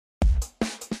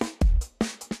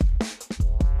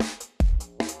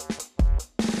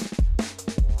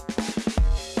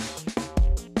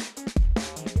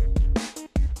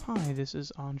this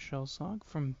is Sog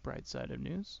from Bright Side of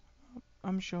News.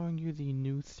 I'm showing you the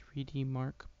new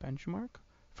 3DMark benchmark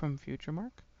from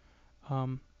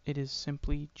FutureMark. It is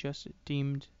simply just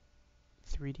deemed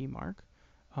 3DMark.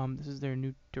 This is their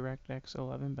new DirectX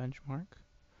 11 benchmark.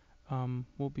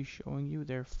 We'll be showing you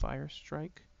their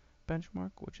Firestrike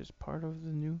benchmark, which is part of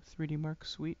the new 3DMark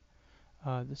suite.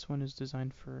 This one is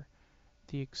designed for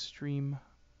the extreme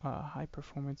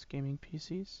high-performance gaming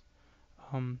PCs.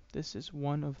 This is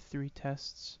one of 3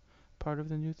 tests, part of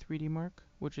the new 3DMark,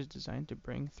 which is designed to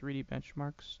bring 3D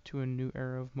benchmarks to a new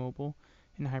era of mobile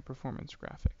and high-performance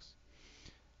graphics.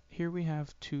 Here we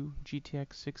have 2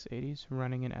 GTX 680s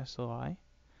running in SLI,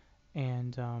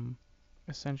 and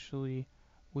essentially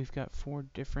we've got 4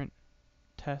 different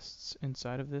tests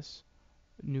inside of this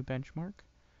new benchmark.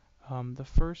 The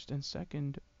first and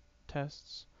second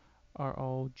tests are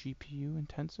all GPU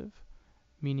intensive,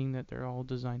 meaning that they're all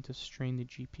designed to strain the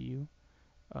GPU,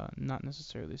 not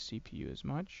necessarily the CPU as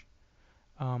much.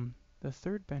 The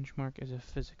third benchmark is a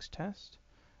physics test,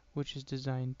 which is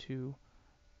designed to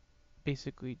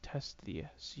basically test the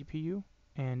CPU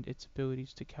and its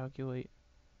abilities to calculate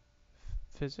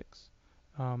physics.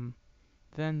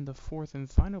 Then the fourth and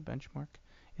final benchmark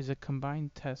is a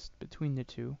combined test between the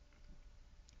two,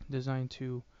 designed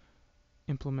to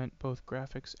implement both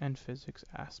graphics and physics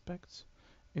aspects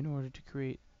in order to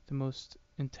create the most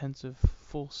intensive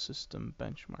full system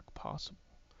benchmark possible.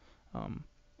 And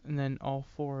then all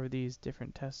 4 of these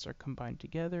different tests are combined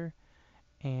together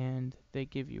and they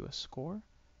give you a score,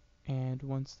 and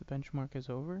once the benchmark is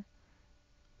over,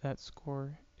 that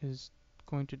score is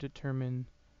going to determine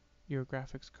your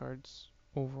graphics card's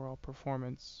overall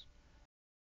performance